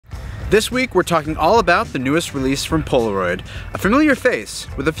This week we're talking all about the newest release from Polaroid, a familiar face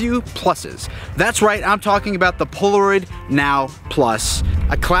with a few pluses. That's right, I'm talking about the Polaroid Now Plus,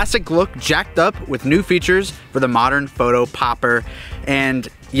 a classic look jacked up with new features for the modern photo popper. And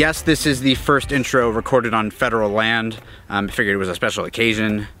yes, this is the first intro recorded on federal land. I figured it was a special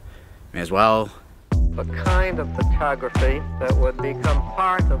occasion, may as well. The kind of photography that would become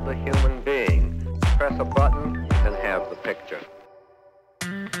part of the human being. Press a button and have the picture.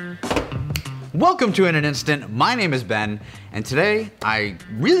 Welcome to In an Instant. My name is Ben, and today, I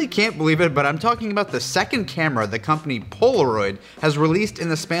really can't believe it, but I'm talking about the second camera the company Polaroid has released in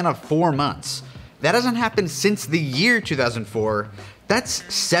the span of 4 months. That hasn't happened since the year 2004.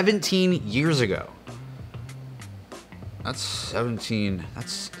 That's 17 years ago. That's 17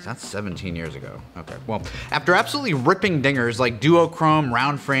 years ago. Okay, well, after absolutely ripping dingers like duochrome,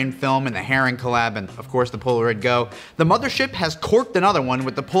 round frame film, and the Herring collab, and of course the Polaroid Go, the mothership has corked another one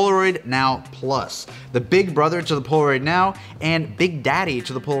with the Polaroid Now Plus, the big brother to the Polaroid Now and big daddy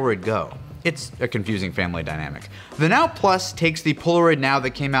to the Polaroid Go. It's a confusing family dynamic. The Now Plus takes the Polaroid Now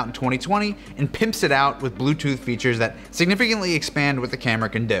that came out in 2020 and pimps it out with Bluetooth features that significantly expand what the camera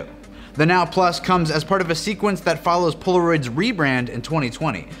can do. The Now Plus comes as part of a sequence that follows Polaroid's rebrand in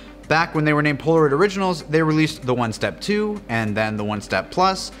 2020. Back when they were named Polaroid Originals, they released the One Step 2 and then the One Step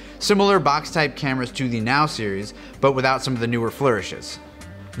Plus, similar box-type cameras to the Now series, but without some of the newer flourishes.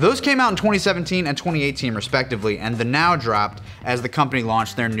 Those came out in 2017 and 2018 respectively, and the Now dropped as the company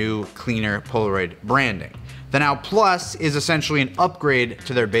launched their new, cleaner Polaroid branding. The Now Plus is essentially an upgrade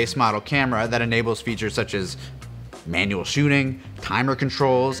to their base model camera that enables features such as manual shooting, timer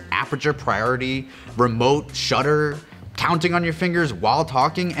controls, aperture priority, remote shutter, counting on your fingers while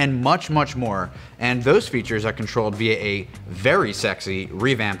talking, and much, much more. And those features are controlled via a very sexy,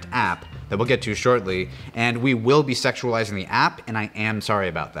 revamped app that we'll get to shortly. And we will be sexualizing the app, and I am sorry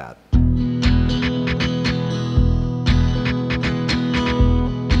about that.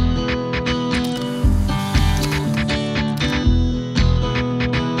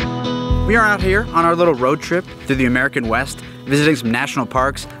 We are out here on our little road trip through the American West, visiting some national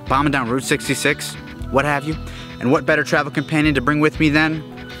parks, bombing down Route 66, what have you. And what better travel companion to bring with me than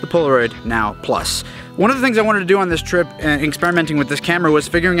the Polaroid Now Plus. One of the things I wanted to do on this trip, experimenting with this camera, was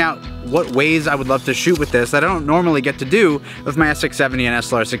figuring out what ways I would love to shoot with this that I don't normally get to do with my S670 and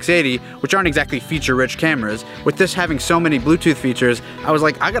SLR680, which aren't exactly feature-rich cameras. With this having so many Bluetooth features, I was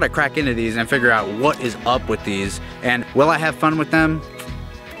like, I gotta crack into these and figure out what is up with these, and will I have fun with them?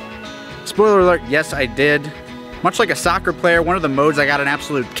 Spoiler alert, yes I did. Much like a soccer player, one of the modes I got an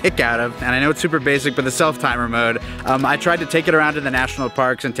absolute kick out of, and I know it's super basic, but the self-timer mode, I tried to take it around to the national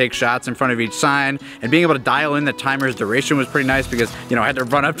parks and take shots in front of each sign, and being able to dial in the timer's duration was pretty nice because, you know, I had to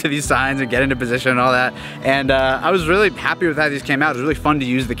run up to these signs and get into position and all that, and I was really happy with how these came out. It was really fun to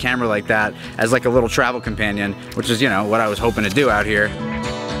use the camera like that as like a little travel companion, which is, you know, what I was hoping to do out here.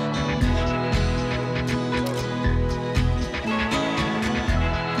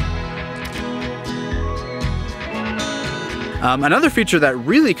 Another feature that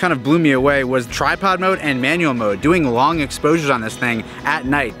really kind of blew me away was tripod mode and manual mode, doing long exposures on this thing at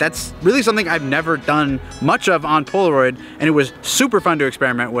night. That's really something I've never done much of on Polaroid, and it was super fun to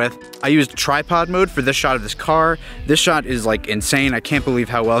experiment with. I used tripod mode for this shot of this car. This shot is like insane. I can't believe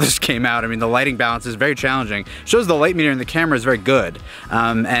how well this came out. I mean, the lighting balance is very challenging. Shows the light meter in the camera is very good,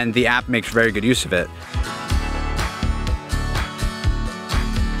 and the app makes very good use of it.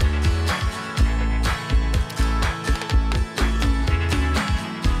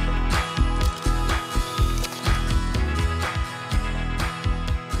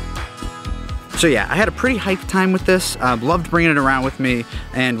 So yeah, I had a pretty hyped time with this, loved bringing it around with me,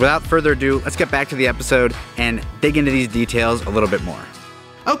 and without further ado, let's get back to the episode and dig into these details a little bit more.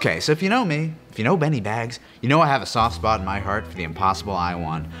 Okay, so if you know me, if you know Benny Bags, you know I have a soft spot in my heart for the Impossible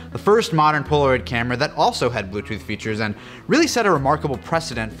i1, the first modern Polaroid camera that also had Bluetooth features and really set a remarkable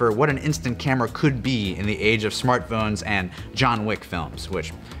precedent for what an instant camera could be in the age of smartphones and John Wick films,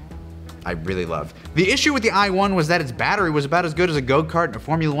 which I really love. The issue with the i1 was that its battery was about as good as a go-kart in a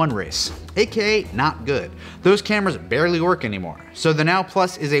Formula 1 race, aka not good. Those cameras barely work anymore. So the Now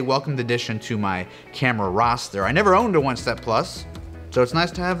Plus is a welcomed addition to my camera roster. I never owned a One Step Plus, so it's nice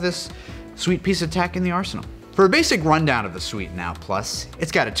to have this sweet piece of tech in the arsenal. For a basic rundown of the sweet Now Plus,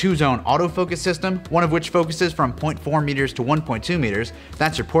 it's got a 2-zone autofocus system, one of which focuses from 0.4 meters to 1.2 meters,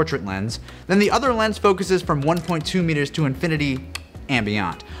 that's your portrait lens. Then the other lens focuses from 1.2 meters to infinity and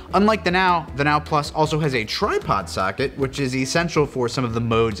beyond. Unlike the Now Plus also has a tripod socket, which is essential for some of the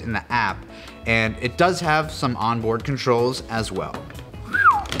modes in the app, and it does have some onboard controls as well.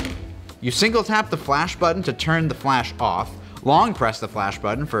 You single tap the flash button to turn the flash off. long press the flash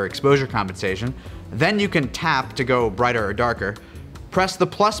button for exposure compensation, then you can tap to go brighter or darker, press the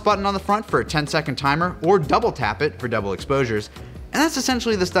plus button on the front for a 10-second timer, or double tap it for double exposures, and that's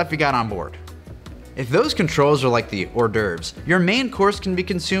essentially the stuff you got on board. If those controls are like the hors d'oeuvres, your main course can be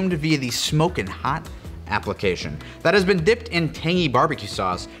consumed via the smokin' hot application that has been dipped in tangy barbecue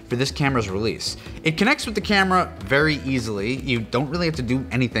sauce for this camera's release. It connects with the camera very easily. You don't really have to do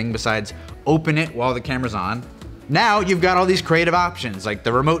anything besides open it while the camera's on. Now you've got all these creative options like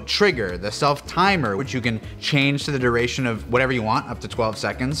the remote trigger, the self timer, which you can change to the duration of whatever you want, up to 12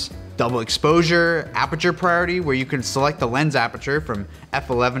 seconds. Double exposure, aperture priority, where you can select the lens aperture from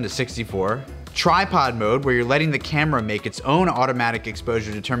f11 to 64. Tripod mode, where you're letting the camera make its own automatic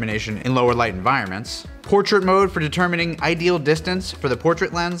exposure determination in lower light environments. Portrait mode for determining ideal distance for the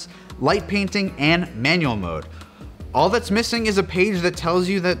portrait lens. Light painting, and manual mode. All that's missing is a page that tells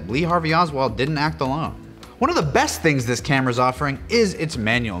you that Lee Harvey Oswald didn't act alone. One of the best things this camera's offering is its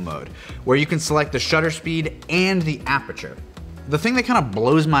manual mode, where you can select the shutter speed and the aperture. The thing that kind of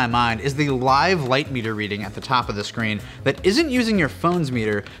blows my mind is the live light meter reading at the top of the screen that isn't using your phone's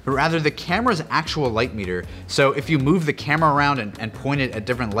meter, but rather the camera's actual light meter. So if you move the camera around and point it at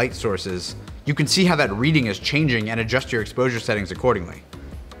different light sources, you can see how that reading is changing and adjust your exposure settings accordingly.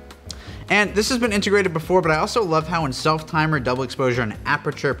 And this has been integrated before, but I also love how in self-timer, double exposure, and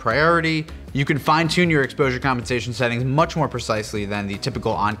aperture priority, you can fine-tune your exposure compensation settings much more precisely than the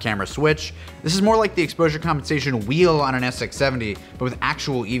typical on-camera switch. This is more like the exposure compensation wheel on an SX70, but with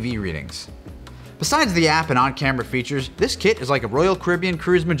actual EV readings. Besides the app and on-camera features, this kit is like a Royal Caribbean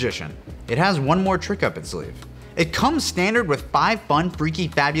cruise magician. It has one more trick up its sleeve. It comes standard with 5 fun, freaky,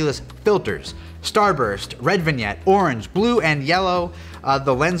 fabulous filters: starburst, red vignette, orange, blue, and yellow.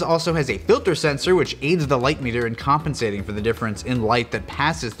 The lens also has a filter sensor which aids the light meter in compensating for the difference in light that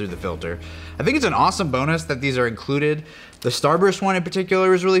passes through the filter. I think it's an awesome bonus that these are included. The starburst one in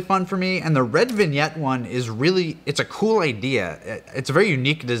particular is really fun for me, and the red vignette one is it's a cool idea. It's a very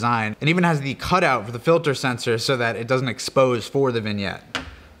unique design, and even has the cutout for the filter sensor so that it doesn't expose for the vignette.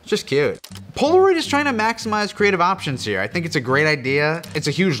 It's just cute. Polaroid is trying to maximize creative options here. I think it's a great idea. It's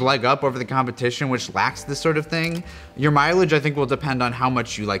a huge leg up over the competition, which lacks this sort of thing. Your mileage, I think, will depend on how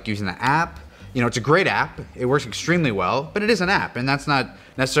much you like using the app. You know, it's a great app. It works extremely well, but it is an app, and that's not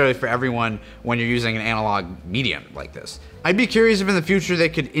necessarily for everyone when you're using an analog medium like this. I'd be curious if in the future they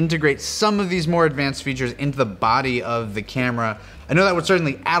could integrate some of these more advanced features into the body of the camera. I know that would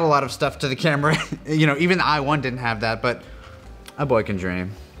certainly add a lot of stuff to the camera. You know, even the i1 didn't have that, but a boy can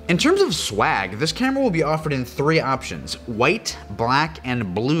dream. In terms of swag, this camera will be offered in 3 options: white, black,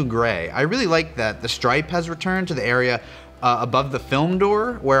 and blue-gray. I really like that the stripe has returned to the area above the film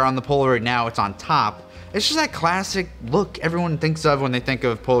door, where on the Polaroid Now it's on top. It's just that classic look everyone thinks of when they think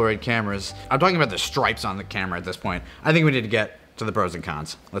of Polaroid cameras. I'm talking about the stripes on the camera at this point. I think we need to get to the pros and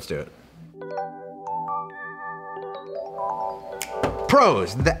cons. Let's do it.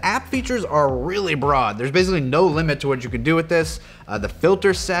 Pros, the app features are really broad. There's basically no limit to what you can do with this. The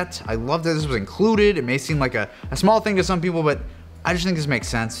filter set, I love that this was included. It may seem like a small thing to some people, but I just think this makes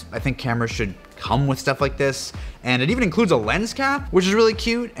sense. I think cameras should come with stuff like this. And it even includes a lens cap, which is really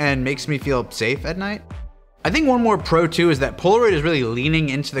cute and makes me feel safe at night. I think one more pro too is that Polaroid is really leaning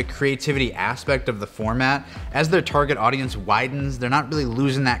into the creativity aspect of the format. As their target audience widens, they're not really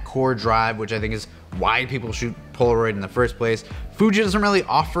losing that core drive, which I think is why people shoot Polaroid in the first place. Fuji doesn't really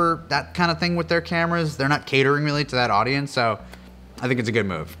offer that kind of thing with their cameras. They're not catering really to that audience, so I think it's a good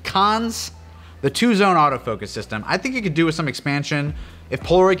move. Cons, the 2-zone autofocus system. I think it could do with some expansion. If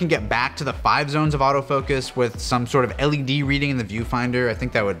Polaroid can get back to the 5 zones of autofocus with some sort of LED reading in the viewfinder, I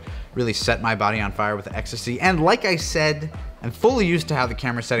think that would really set my body on fire with ecstasy. And like I said, I'm fully used to how the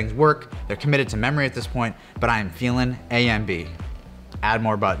camera settings work. They're committed to memory at this point, but I am feeling A and B. Add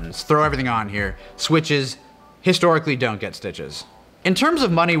more buttons, throw everything on here. Switches historically don't get stitches. In terms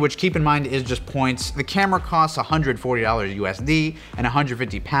of money, which keep in mind is just points, the camera costs $140 USD and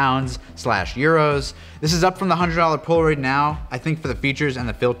 150 pounds/euros. This is up from the $100 Polaroid Now. I think for the features and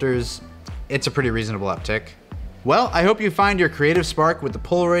the filters, it's a pretty reasonable uptick. Well, I hope you find your creative spark with the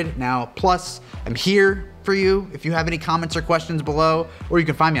Polaroid Now Plus. I'm here for you if you have any comments or questions below, or you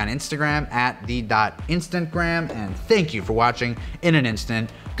can find me on Instagram at the.instantgram. And thank you for watching in an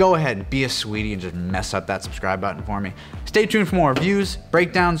instant. Go ahead and be a sweetie and just mess up that subscribe button for me. Stay tuned for more reviews,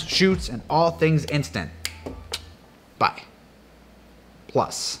 breakdowns, shoots, and all things instant. Bye.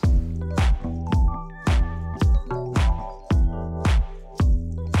 Plus.